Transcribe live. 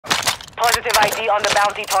sensitive ID on the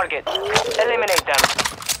bounty target. Eliminate them.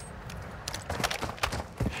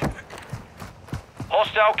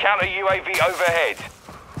 Hostile counter UAV overhead.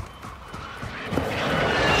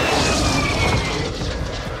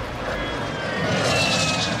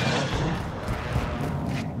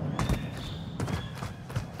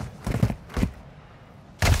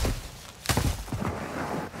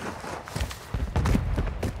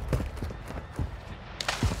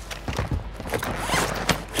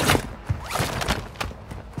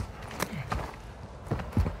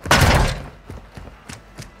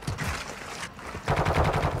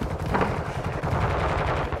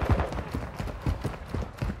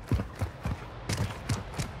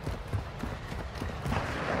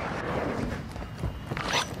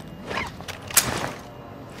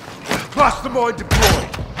 Cluster mine deployed.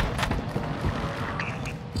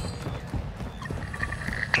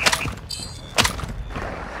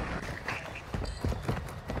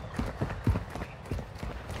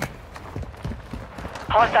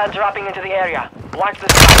 Hostile dropping into the area. Watch the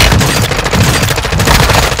sky.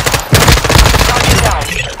 Target down.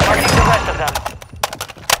 Marking the rest of them.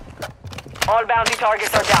 All bounty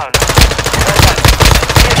targets are down. Well done.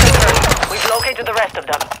 Here's the turn. We've located the rest of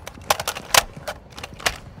them.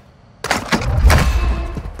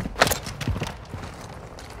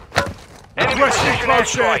 Aggressive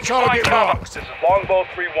close air, target marked. This is Longbow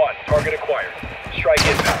 3-1. Target acquired. Strike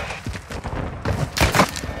inbound.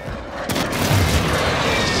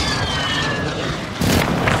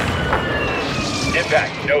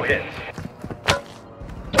 Impact, no hits.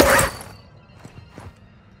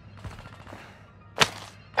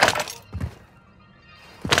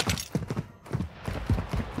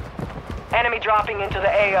 Enemy dropping into the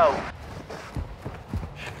AO.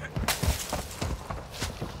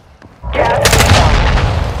 Gas is inbound.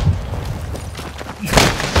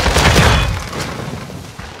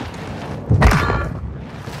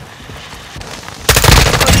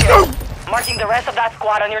 Marking the rest of that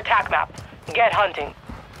squad on your TAC map. Get hunting.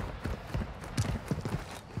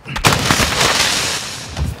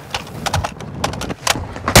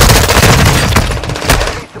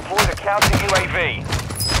 Enemies deploy the counter UAV.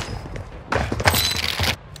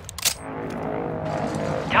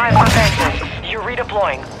 Time for vengeance. You're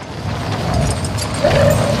redeploying.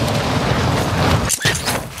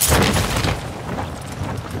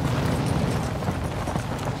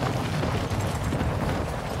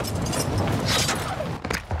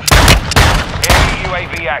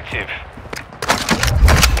 UAV active.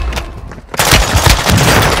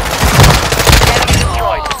 Enemy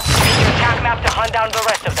destroyed. Use your TAC map to hunt down the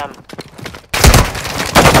rest of them.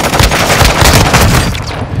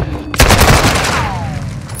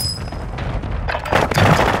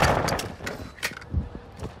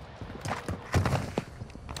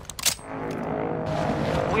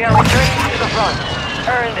 We are returning to the front.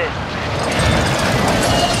 Earn this.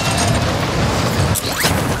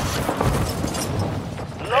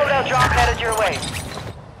 Loadout drop headed your way.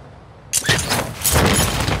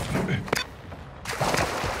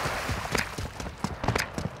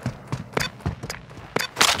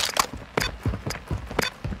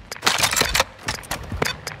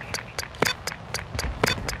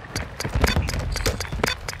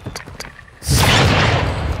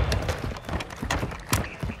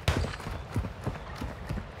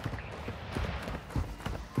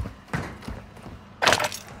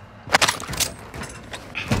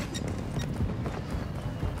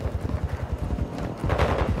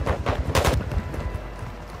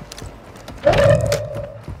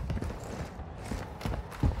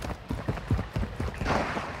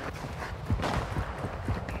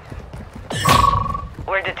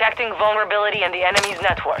 We're detecting vulnerability in the enemy's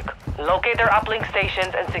network. Locate their uplink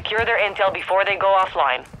stations and secure their intel before they go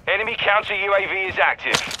offline. Enemy counter UAV is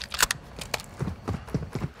active.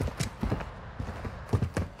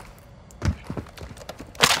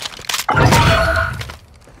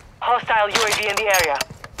 Hostile UAV in the area.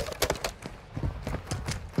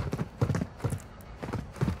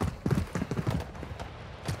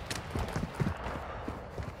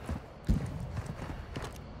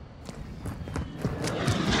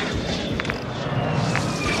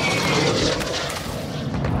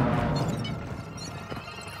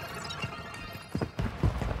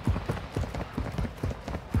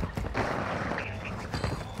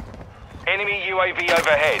 Enemy UAV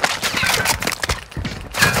overhead.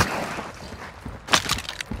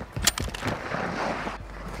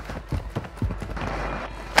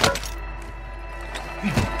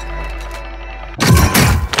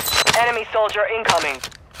 Enemy soldier incoming.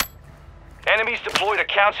 Enemies deployed a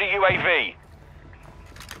counter UAV.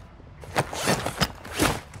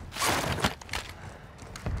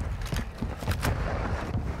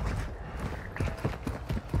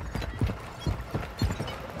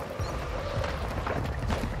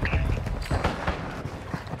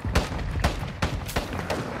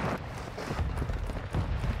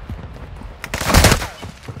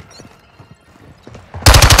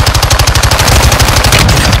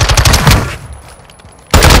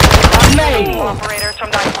 operators from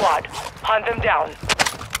that squad. Hunt them down.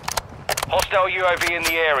 Hostile UAV in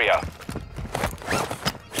the area.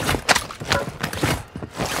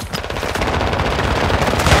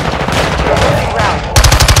 Round.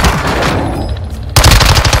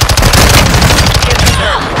 Get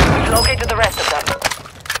confirmed. We've located the rest of them.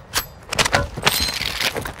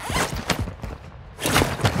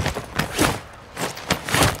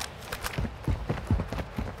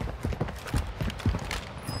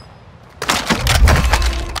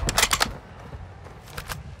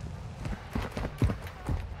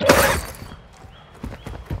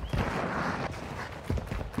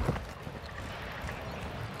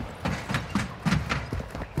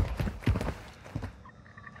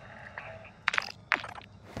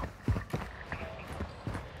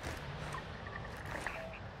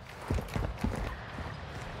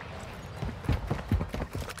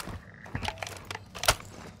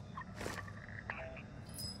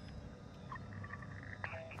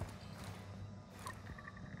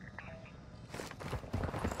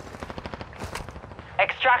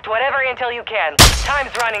 Extract whatever intel you can.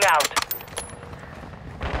 Time's running out.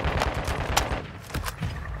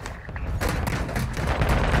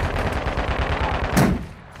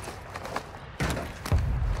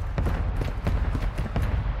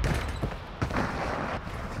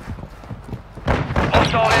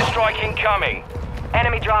 Hostile airstrike incoming.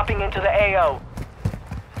 Enemy dropping into the AO.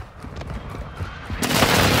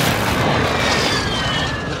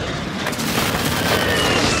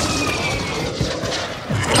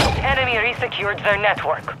 Enemy resecured their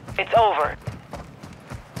network. It's over.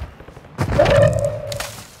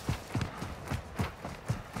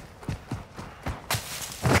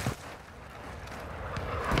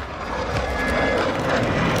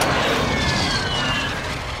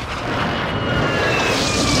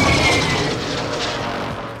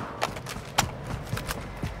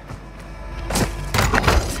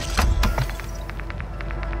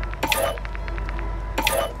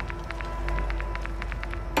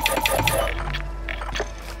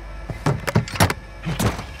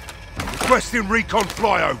 Requesting recon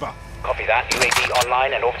flyover. Copy that. UAV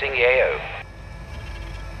online and orbiting the AO.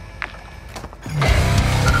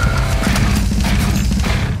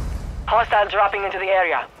 Hostiles dropping into the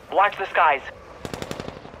area. Watch the skies.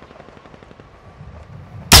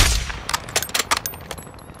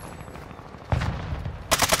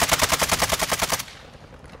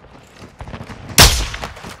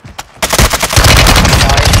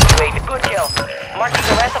 Good kill. Marking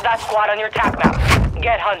the rest of that squad on your TAC map.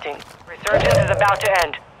 Get hunting. Resurgence is about to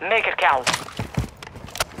end. Make it count.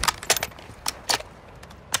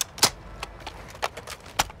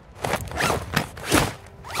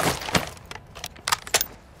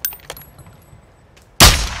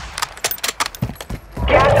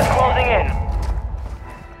 Gas is closing in.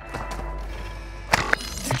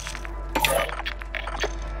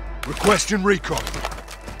 Requesting recon.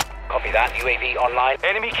 Copy that. UAV online.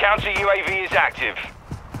 Enemy counter UAV is active.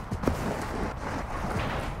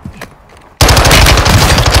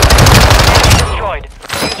 Destroyed.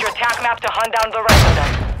 Use your TAC map to hunt down the rest of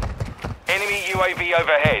them. Enemy UAV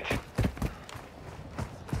overhead.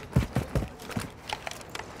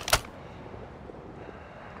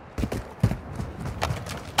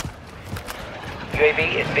 UAV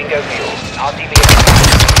is bingo fuel. RTV.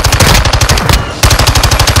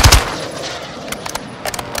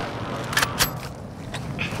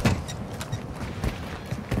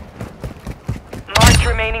 Mark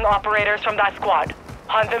remaining operators from that squad.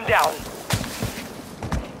 Hunt them down.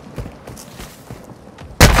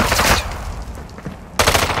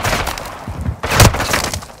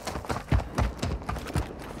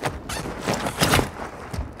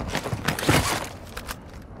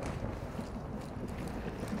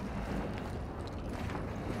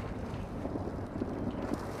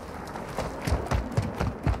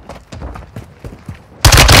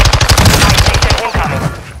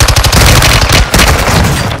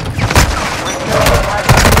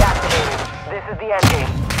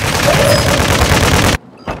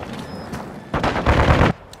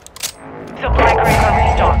 Supply crates are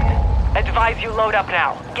restocked. Advise you load up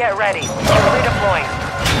now. Get ready. You're redeploying.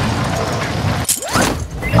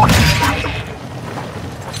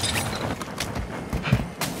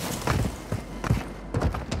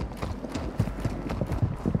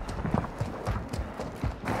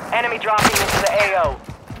 Enemy dropping into the AO.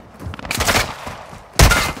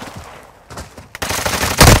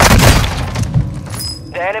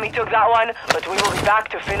 The enemy took that one, but we will be back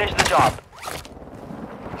to finish the job.